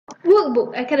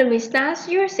Workbook Academy Stars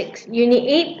Year 6, Unit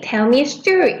 8, Tell Me a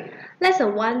Story.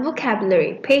 Lesson 1,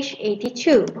 Vocabulary, page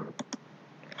 82.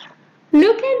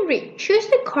 Look and read. Choose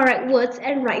the correct words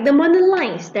and write them on the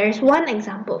lines. There is one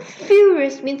example.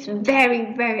 Furious means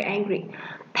very, very angry.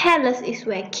 Palace is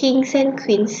where kings and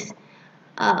queens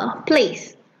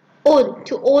place. Own,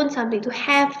 to own something, to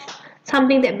have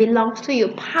something that belongs to you.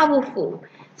 Powerful,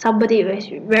 somebody who is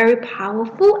very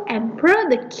powerful. Emperor,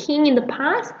 the king in the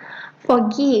past.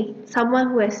 Forgive, someone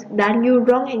who has done you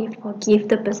wrong and you forgive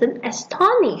the person.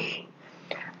 Astonish,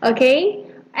 okay?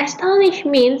 Astonish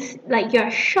means like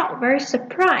you're shocked, very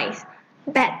surprised.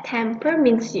 Bad temper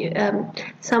means you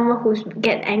someone who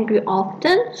get angry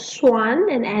often. Swan,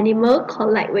 an animal,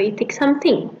 collect where you take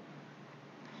something.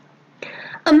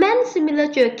 A man similar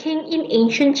to a king in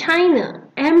ancient China.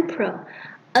 Emperor,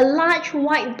 a large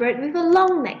white bird with a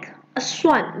long neck. A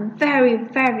swan, very,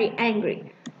 very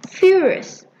angry.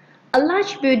 Furious, a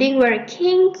large building where a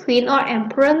king, queen, or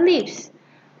emperor lives.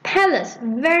 Palace,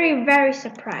 very, very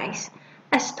surprised.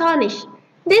 Astonished,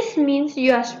 this means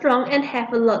you are strong and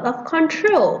have a lot of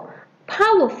control.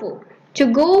 Powerful,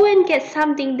 to go and get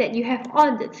something that you have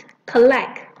ordered.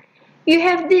 Collect, you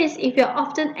have this if you are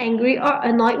often angry or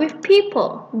annoyed with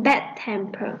people. Bad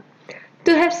temper,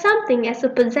 to have something as a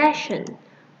possession.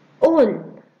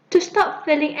 Own, to stop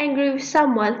feeling angry with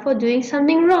someone for doing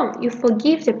something wrong. You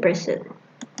forgive the person.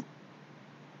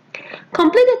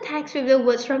 Complete the text with the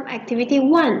words from Activity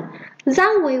 1.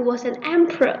 Zhang Wei was an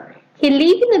emperor. He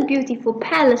lived in a beautiful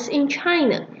palace in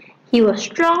China. He was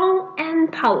strong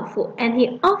and powerful, and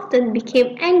he often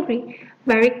became angry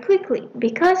very quickly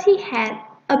because he had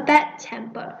a bad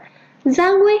temper.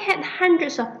 Zhang Wei had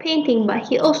hundreds of paintings, but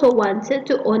he also wanted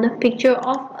to own a picture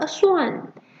of a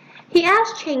swan. He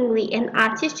asked Cheng Li, an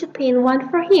artist, to paint one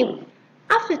for him.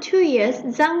 After 2 years,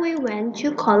 Zhang Wei went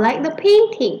to collect the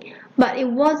painting, but it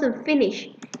wasn't finished.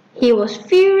 He was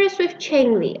furious with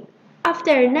Cheng Li.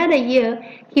 After another year,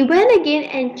 he went again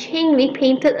and Cheng Li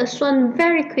painted a swan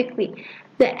very quickly.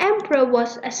 The emperor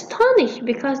was astonished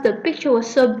because the picture was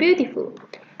so beautiful.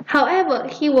 However,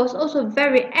 he was also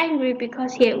very angry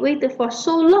because he had waited for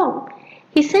so long.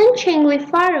 He sent Cheng Li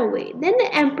far away. Then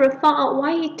the emperor found out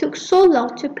why it took so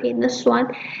long to paint the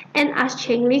swan and asked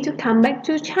Cheng Li to come back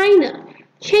to China.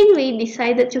 Cheng Li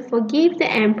decided to forgive the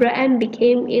emperor and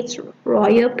became its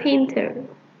royal painter.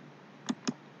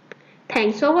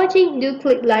 Thanks for watching. Do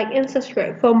click like and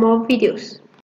subscribe for more videos.